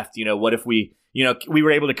looking left. What if we, You know, we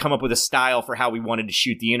were able to come up with a style for how we wanted to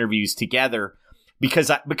shoot the interviews together because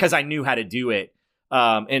I knew how to do it.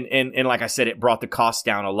 And like I said, it brought the cost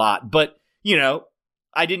down a lot. But, you know,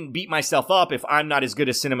 I didn't beat myself up if I'm not as good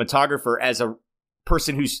a cinematographer as a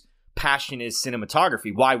person whose passion is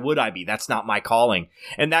cinematography. Why would I be? That's not my calling.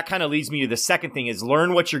 And that kind of leads me to the second thing is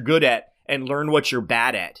learn what you're good at and learn what you're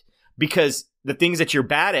bad at. Because the things that you're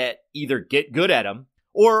bad at, either get good at them,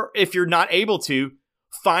 or if you're not able to,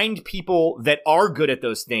 find people that are good at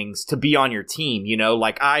those things to be on your team. You know,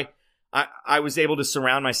 like I was able to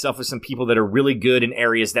surround myself with some people that are really good in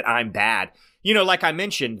areas that I'm bad. You know, like I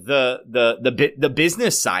mentioned, the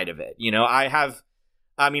business side of it. You know, I've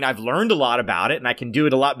learned a lot about it and I can do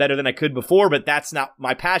it a lot better than I could before, but that's not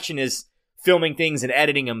my passion is filming things and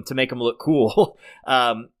editing them to make them look cool.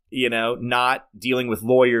 You know, not dealing with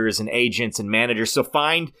lawyers and agents and managers. So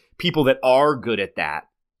find people that are good at that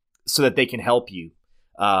so that they can help you.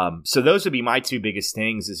 So those would be my two biggest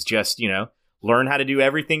things is just, you know, learn how to do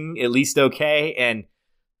everything at least okay and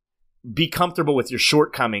be comfortable with your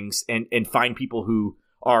shortcomings and find people who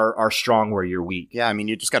are strong where you're weak. Yeah, I mean,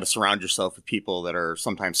 you just got to surround yourself with people that are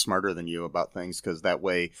sometimes smarter than you about things because that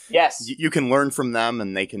way yes, you can learn from them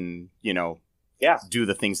and they can, you know, do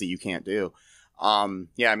the things that you can't do.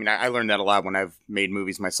 Yeah, I mean, I learned that a lot when I've made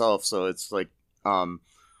movies myself. So it's like,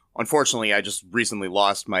 unfortunately, I just recently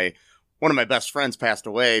lost one of my best friends passed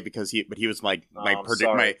away because he was my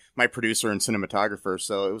producer and cinematographer.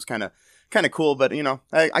 So it was kind of cool, but you know,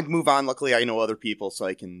 I move on. Luckily I know other people so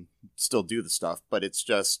I can still do the stuff, but it's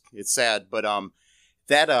sad. But,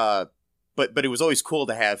 but it was always cool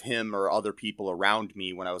to have him or other people around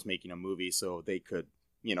me when I was making a movie so they could,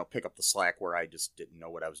 you know, pick up the slack where I just didn't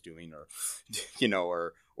know what I was doing or, you know,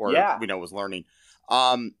 or you know, was learning.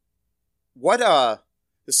 This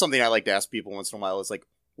is something I like to ask people once in a while is like,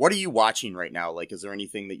 what are you watching right now? Like, is there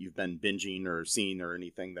anything that you've been binging or seeing or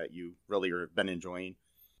anything that you really have been enjoying?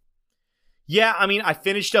 Yeah, I mean, I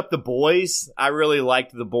finished up The Boys. I really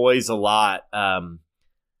liked The Boys a lot. I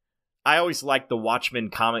always liked the Watchmen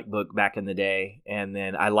comic book back in the day, and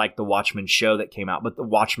then I liked the Watchmen show that came out. But the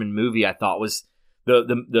Watchmen movie, I thought was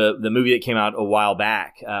the movie that came out a while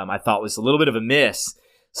back. I thought was a little bit of a miss.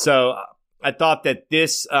 So I thought that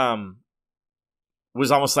this was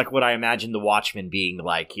almost like what I imagined the Watchmen being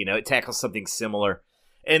like. You know, it tackles something similar,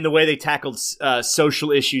 and the way they tackled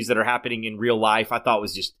social issues that are happening in real life, I thought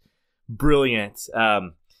was just brilliant.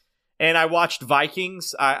 And I watched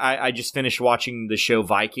Vikings. I just finished watching the show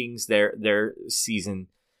Vikings. Their season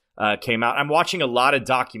came out. I'm watching a lot of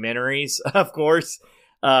documentaries, of course.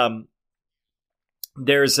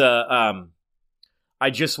 There's I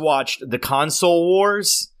just watched The Console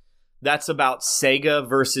Wars. That's about Sega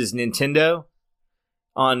versus Nintendo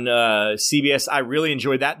on CBS. I really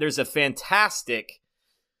enjoyed that. There's a fantastic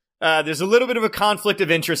there's a little bit of a conflict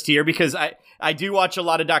of interest here because I do watch a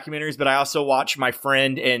lot of documentaries, but I also watch my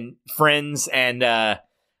friends and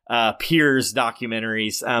peers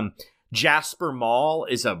documentaries. Jasper Mall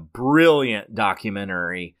is a brilliant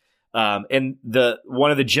documentary. And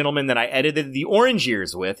one of the gentlemen that I edited the Orange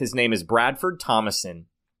Years with, his name is Bradford Thomason.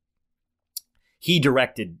 He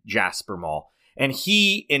directed Jasper Mall. And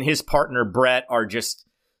he and his partner Brett are just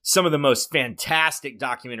some of the most fantastic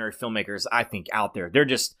documentary filmmakers I think out there.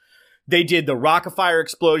 They did the Rockefeller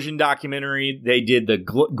explosion documentary. They did the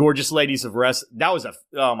Gorgeous Ladies of Rest. That was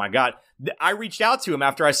oh my God. I reached out to him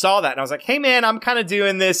after I saw that and I was like, hey man, I'm kind of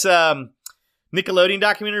doing this Nickelodeon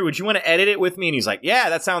documentary. Would you want to edit it with me? And he's like, yeah,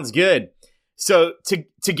 that sounds good. So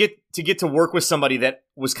to get to work with somebody that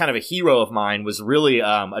was kind of a hero of mine was really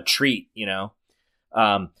a treat, you know.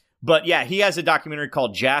 But yeah, he has a documentary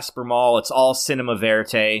called Jasper Mall. It's all cinema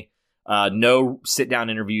verite. No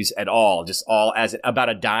sit-down interviews at all. Just all about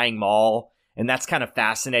a dying mall. And that's kind of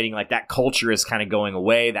fascinating. Like that culture is kind of going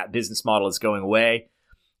away. That business model is going away.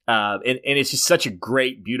 And it's just such a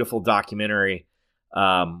great, beautiful documentary.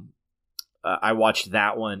 I watched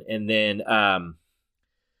that one. And then,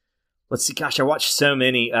 let's see, gosh, I watched so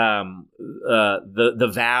many.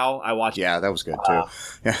 The Vow, I watched. Yeah, that was good too.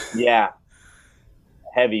 Yeah.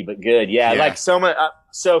 Heavy, but good. Yeah. Like so much.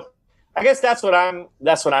 So I guess that's what I'm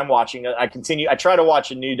watching. I try to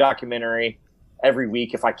watch a new documentary every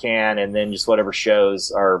week if I can. And then just whatever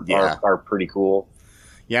shows are pretty cool.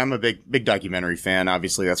 Yeah. I'm a big documentary fan.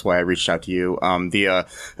 Obviously that's why I reached out to you.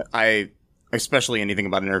 Especially anything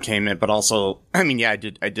about entertainment, but also, I mean, yeah,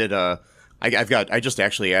 I just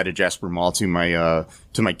actually added Jasper Mall to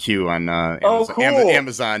my queue on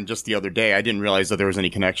Amazon just the other day. I didn't realize that there was any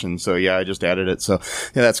connection, so yeah, I just added it. So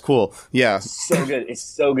yeah, that's cool. Yeah, so good. It's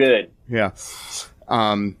so good. Yeah,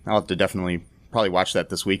 I'll have to definitely probably watch that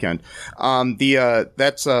this weekend.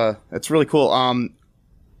 That's really cool.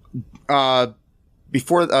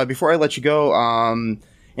 Before I let you go,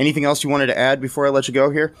 anything else you wanted to add before I let you go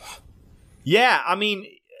here? Yeah, I mean,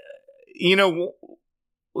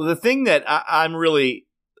 the thing that I'm really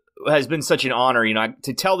has been such an honor,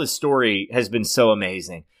 to tell this story has been so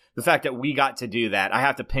amazing. The fact that we got to do that, I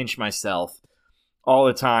have to pinch myself all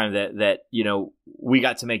the time that we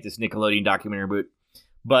got to make this Nickelodeon documentary.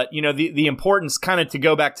 But the importance, kind of to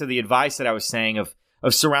go back to the advice that I was saying of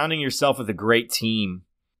surrounding yourself with a great team.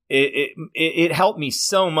 It helped me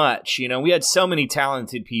so much. We had so many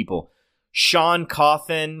talented people. Sean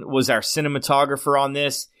Coffin was our cinematographer on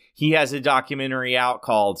this. He has a documentary out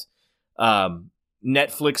called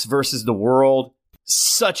Netflix versus the World.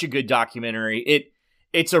 Such a good documentary.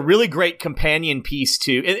 It's a really great companion piece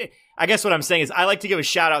to. I guess what I'm saying is I like to give a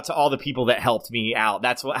shout out to all the people that helped me out.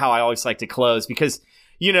 That's how I always like to close because,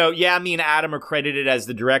 me and Adam are credited as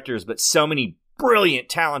the directors, but so many brilliant,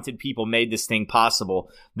 talented people made this thing possible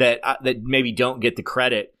that maybe don't get the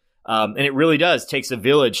credit. And it really does. Takes a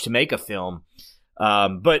village to make a film.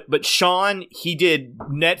 But Sean, he did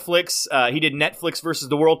Netflix. He did Netflix versus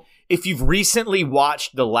the World. If you've recently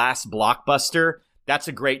watched The Last Blockbuster, that's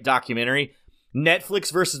a great documentary.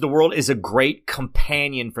 Netflix versus the World is a great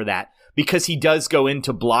companion for that because he does go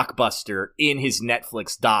into Blockbuster in his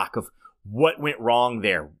Netflix doc of what went wrong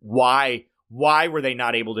there. Why were they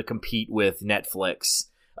not able to compete with Netflix?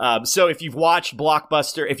 So if you've watched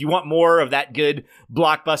Blockbuster, if you want more of that good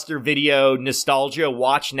Blockbuster video nostalgia,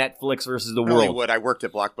 watch Netflix versus the World. I really would. I worked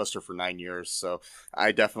at Blockbuster for 9 years, so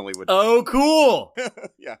I definitely would. Oh, cool.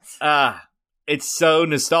 Yeah. It's so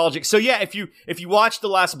nostalgic. So yeah, if you watch The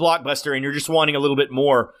Last Blockbuster and you're just wanting a little bit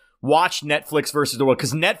more, watch Netflix versus the World,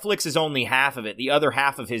 because Netflix is only half of it. The other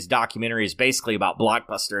half of his documentary is basically about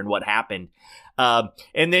Blockbuster and what happened.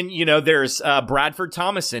 And then, there's Bradford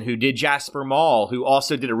Thomason, who did Jasper Mall, who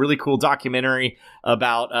also did a really cool documentary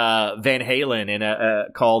about Van Halen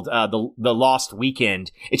and called The Lost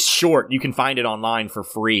Weekend. It's short. You can find it online for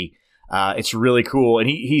free. It's really cool. And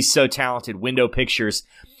he's so talented. Window Pictures.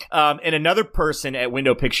 And another person at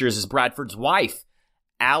Window Pictures is Bradford's wife,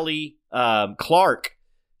 Allie Clark.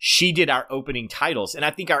 She did our opening titles. And I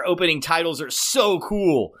think our opening titles are so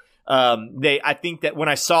cool. I think that when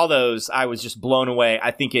I saw those, I was just blown away. I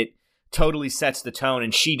think it totally sets the tone,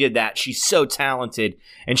 and she did that. She's so talented,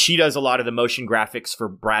 and she does a lot of the motion graphics for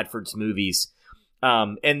Bradford's movies.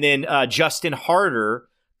 And then Justin Harder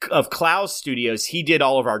of Clouse Studios, he did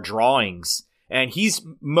all of our drawings, and he's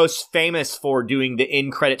most famous for doing the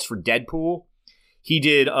end credits for Deadpool. He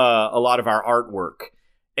did a lot of our artwork.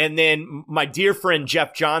 And then my dear friend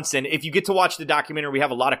Jeff Johnson, if you get to watch the documentary, we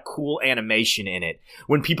have a lot of cool animation in it.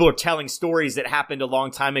 When people are telling stories that happened a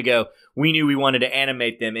long time ago, we knew we wanted to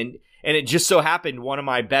animate them. And it just so happened one of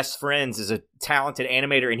my best friends is a talented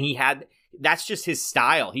animator, and that's just his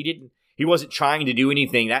style. He wasn't trying to do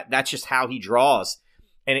anything. That's just how he draws.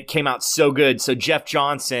 And it came out so good. So Jeff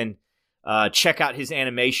Johnson, check out his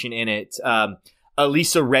animation in it.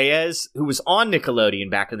 Elisa Reyes, who was on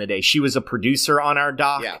Nickelodeon back in the day. She was a producer on our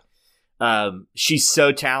doc. Yeah. She's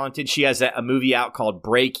so talented. She has a movie out called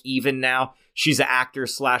Break Even now. She's an actor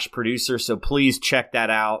 / producer, so please check that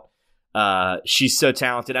out. She's so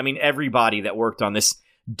talented. I mean, everybody that worked on this.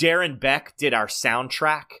 Darren Beck did our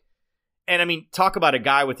soundtrack. And I mean, talk about a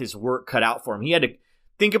guy with his work cut out for him. He had to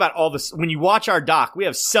think about all this. When you watch our doc, we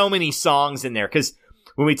have so many songs in there. Because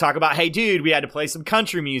when we talk about, hey, dude, we had to play some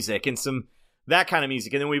country music and some that kind of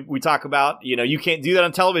music. And then we talk about, you can't do that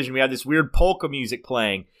on television. We have this weird polka music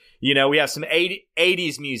playing. We have some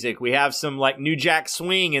 80s music. We have some like New Jack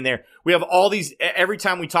Swing in there. We have all these. Every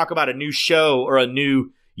time we talk about a new show or a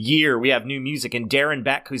new year, we have new music. And Darren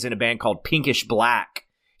Beck, who's in a band called Pinkish Black,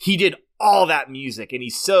 he did all that music, and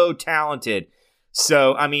he's so talented.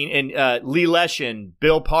 So, I mean, and Lee Leshin,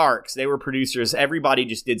 Bill Parks, they were producers. Everybody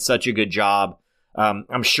just did such a good job.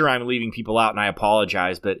 I'm sure I'm leaving people out, and I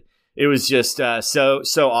apologize, but it was just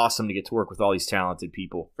so awesome to get to work with all these talented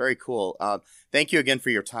people. Very cool. Thank you again for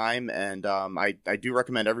your time, and I do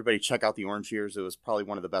recommend everybody check out The Orange Years. It was probably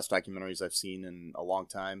one of the best documentaries I've seen in a long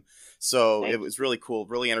time. So It was really cool,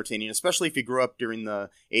 really entertaining, especially if you grew up during the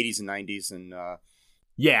 80s and 90s and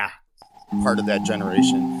part of that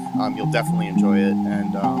generation. You'll definitely enjoy it,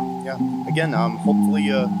 and again, hopefully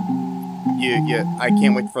I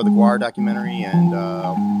can't wait for the Gwar documentary, and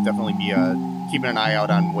I'll definitely be keeping an eye out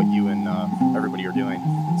on what you and everybody are doing.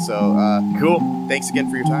 So cool. Thanks again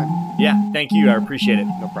for your time. Yeah, thank you. I appreciate it.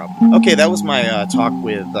 No problem. Okay, that was my talk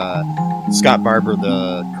with Scott Barber,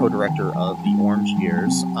 the co-director of The Orange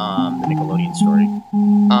Years, the Nickelodeon story.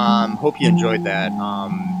 Hope you enjoyed that.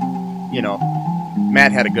 you know,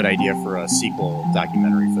 Matt had a good idea for a sequel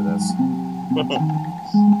documentary for this. When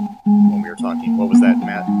we were talking, what was that,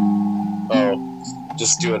 Matt? Oh,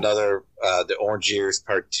 just do another the Orange Years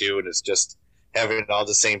Part 2, and it's just having all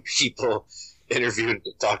the same people interviewed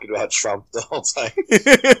talking about Trump the whole time.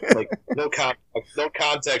 Like no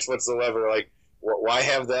context whatsoever. Like, why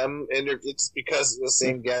have them interviewed? It's because the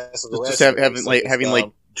same guys. Just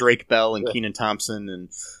having Drake Bell and Kenan Thompson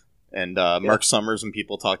and Mark Summers and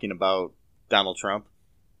people talking about Donald Trump.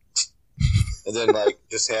 And then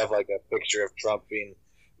just have a picture of Trump being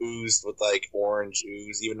oozed with orange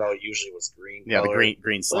ooze, even though it usually was green. Yeah, color. the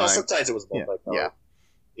green slime. Well, sometimes it was multicolored.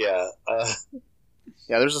 Yeah.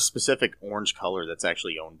 Yeah, there's a specific orange color that's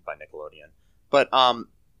actually owned by Nickelodeon. But oh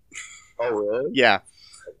really? Yeah.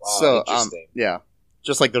 Wow, so interesting. Yeah,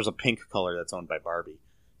 just like there's a pink color that's owned by Barbie.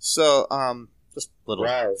 So just little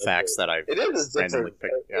facts that I've randomly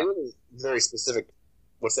picked. Yeah. It is very specific.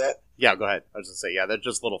 What's that? Yeah, go ahead. I was gonna say they're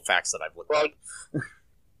just little facts that I've looked up.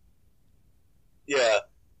 Yeah,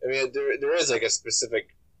 I mean there is a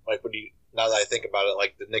specific now that I think about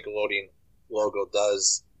it, the Nickelodeon logo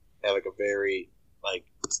does have a very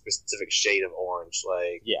specific shade of orange.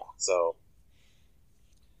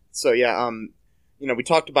 So yeah, we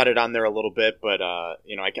talked about it on there a little bit, but I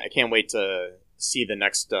can't wait to see the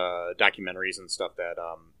next documentaries and stuff that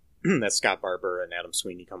that Scott Barber and Adam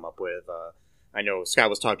Sweeney come up with. I know Scott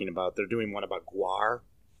was talking about they're doing one about GWAR,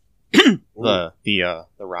 the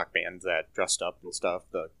rock band that dressed up and stuff,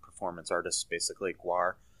 the performance artists basically,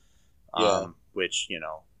 GWAR. Which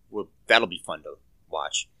that'll be fun to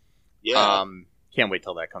watch. Yeah. Can't wait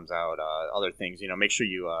till that comes out. Other things, make sure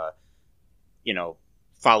you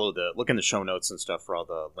follow look in the show notes and stuff for all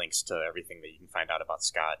the links to everything that you can find out about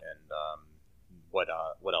Scott and what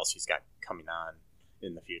else he's got coming on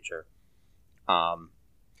in the future.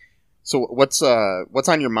 So what's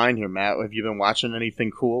on your mind here, Matt? Have you been watching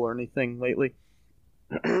anything cool or anything lately?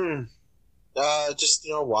 Just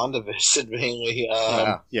WandaVision mainly.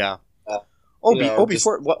 Yeah. On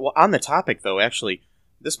the topic though, actually,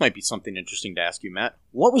 this might be something interesting to ask you, Matt.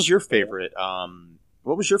 What was your favorite?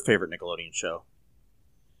 What was your favorite Nickelodeon show?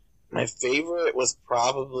 My favorite was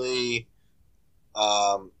probably,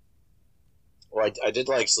 I did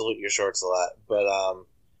Salute Your Shorts a lot, but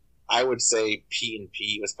I would say Pete and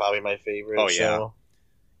Pete was probably my favorite show.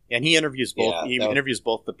 And he interviews both. Interviews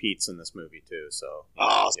both the Petes in this movie too. So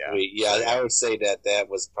sweet. Yeah, I would say that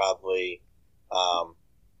was probably.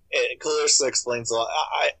 Clarissa explains a lot.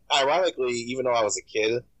 Ironically, even though I was a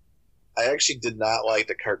kid, I actually did not like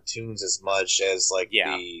the cartoons as much as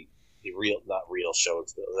the not real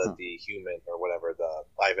shows, the human or whatever, the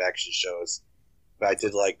live action shows. But I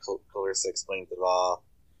did like Clarissa Explains It All.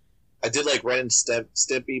 I did like Ren and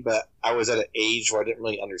Stimpy, but I was at an age where I didn't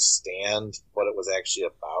really understand what it was actually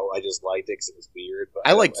about. I just liked it because it was weird. But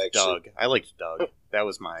I liked Doug. That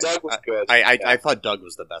was my... Doug was good. I thought Doug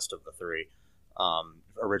was the best of the three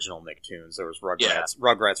original Nicktoons. There was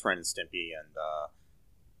Rugrats, Ren and Stimpy,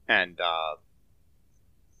 and Doug.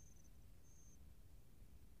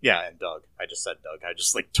 I just said Doug. I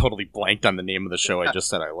just totally blanked on the name of the show I just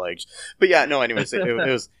said I liked. But yeah, no. Anyways, it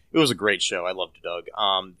was a great show. I loved Doug.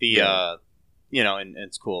 And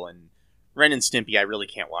it's cool. And Ren and Stimpy, I really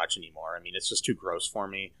can't watch anymore. I mean, it's just too gross for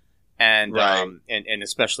me. And and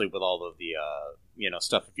especially with all of the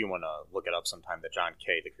stuff. If you want to look it up sometime, that John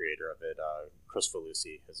Kay, the creator of it, Chris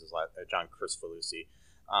Falusi is his last. Chris Falusi.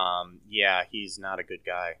 He's not a good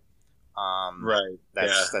guy.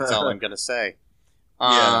 That's all I'm gonna say.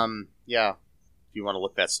 If you want to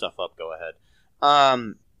look that stuff up, go ahead.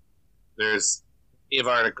 There's of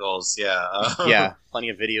articles, plenty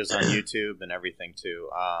of videos on YouTube and everything too.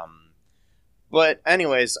 But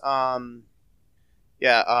anyways, I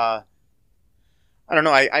don't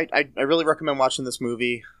know. I really recommend watching this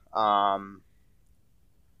movie.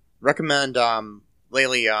 Recommend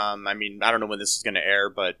lately. I mean, I don't know when this is going to air,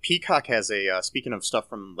 but Peacock has a speaking of stuff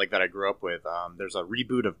from that I grew up with. There's a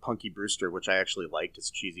reboot of Punky Brewster, which I actually liked. It's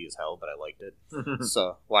cheesy as hell, but I liked it.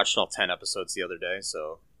 So watched all 10 episodes the other day.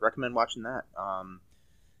 So recommend watching that.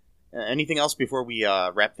 Anything else before we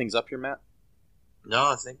wrap things up here, Matt?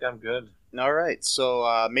 No, I think I'm good. All right.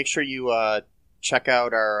 So make sure you check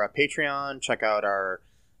out our Patreon. Check out our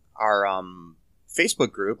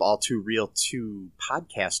Facebook group, All Too Real 2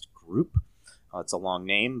 Podcast Group. It's a long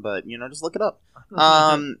name, but just look it up.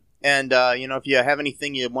 And if you have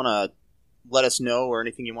anything you want to let us know or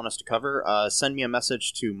anything you want us to cover, send me a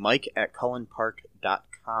message to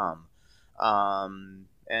mike@cullenpark.com. And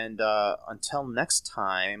until next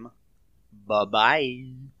time,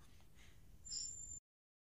 bye-bye.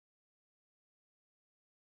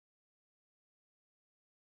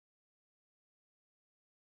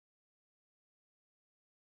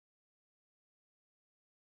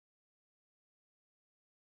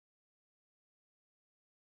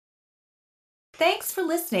 Thanks for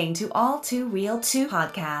listening to All Too Real 2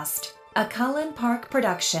 podcast, a Cullen Park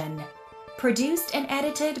production. Produced and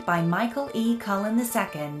edited by Michael E. Cullen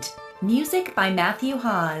II. Music by Matthew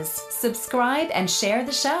Hawes. Subscribe and share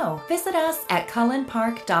the show. Visit us at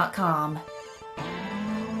cullenpark.com.